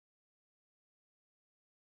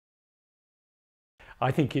I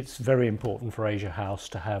think it's very important for Asia House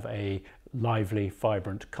to have a lively,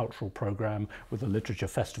 vibrant cultural programme with the Literature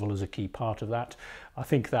Festival as a key part of that. I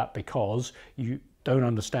think that because you don't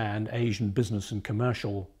understand Asian business and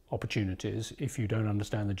commercial opportunities if you don't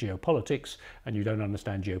understand the geopolitics, and you don't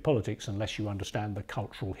understand geopolitics unless you understand the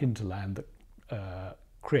cultural hinterland that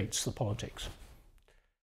creates the politics.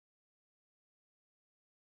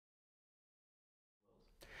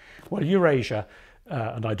 Well, Eurasia,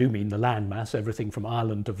 and I do mean the landmass, everything from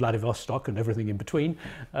Ireland to Vladivostok and everything in between,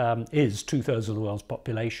 is 2/3 of the world's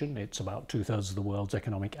population. It's about 2/3 of the world's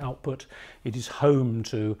economic output. It is home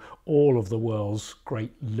to all of the world's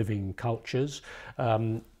great living cultures.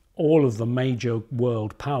 All of the major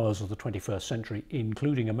world powers of the 21st century,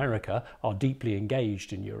 including America, are deeply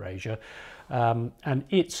engaged in Eurasia. And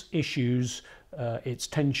its issues, its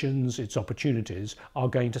tensions, its opportunities are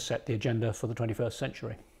going to set the agenda for the 21st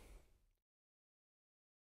century.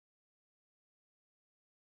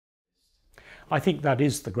 I think that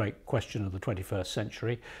is the great question of the 21st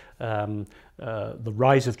century. The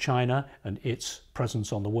rise of China and its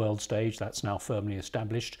presence on the world stage, that's now firmly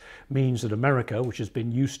established, means that America, which has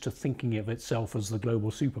been used to thinking of itself as the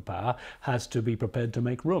global superpower, has to be prepared to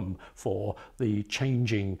make room for the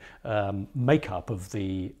changing makeup of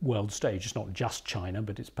the world stage. It's not just China,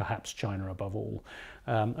 but it's perhaps China above all.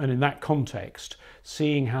 And in that context,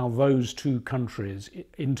 seeing how those two countries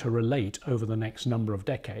interrelate over the next number of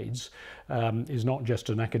decades is not just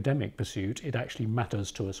an academic pursuit, it actually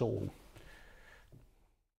matters to us all.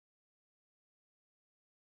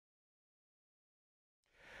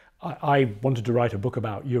 I wanted to write a book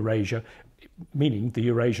about Eurasia, meaning the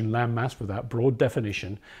Eurasian landmass with that broad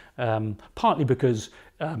definition, partly because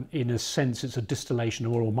in a sense it's a distillation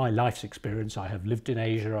of all my life's experience. I have lived in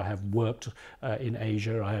Asia, I have worked in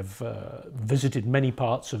Asia, I have visited many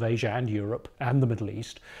parts of Asia and Europe and the Middle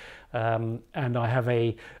East. And I have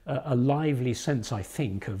a lively sense, I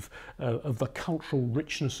think, of the cultural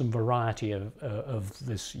richness and variety of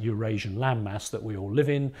this Eurasian landmass that we all live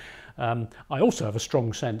in. I also have a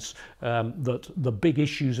strong sense that the big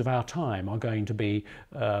issues of our time are going to be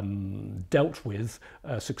dealt with,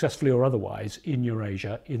 successfully or otherwise, in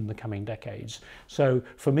Eurasia in the coming decades. So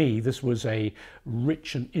for me, this was a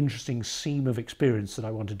rich and interesting seam of experience that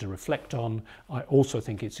I wanted to reflect on. I also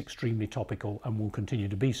think it's extremely topical and will continue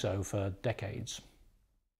to be so for decades.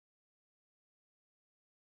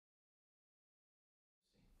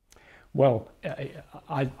 Well,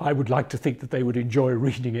 I would like to think that they would enjoy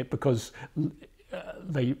reading it, because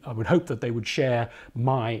I would hope that they would share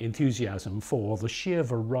my enthusiasm for the sheer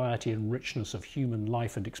variety and richness of human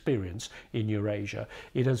life and experience in Eurasia.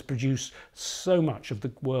 It has produced so much of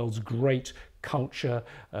the world's great culture,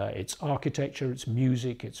 its architecture, its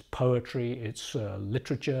music, its poetry, its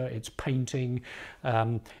literature, its painting.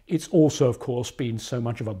 It's also, of course, been so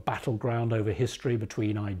much of a battleground over history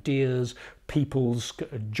between ideas, peoples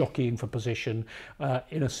jockeying for position.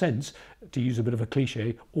 In a sense, to use a bit of a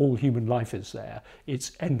cliche, all human life is there.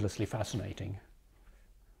 It's endlessly fascinating.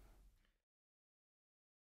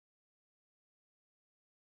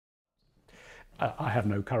 I have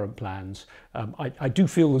no current plans. I do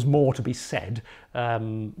feel there's more to be said,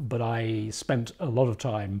 but I spent a lot of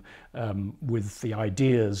time with the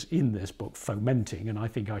ideas in this book fomenting, and I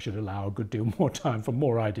think I should allow a good deal more time for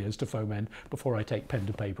more ideas to foment before I take pen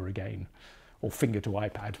to paper again, or finger to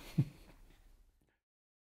iPad.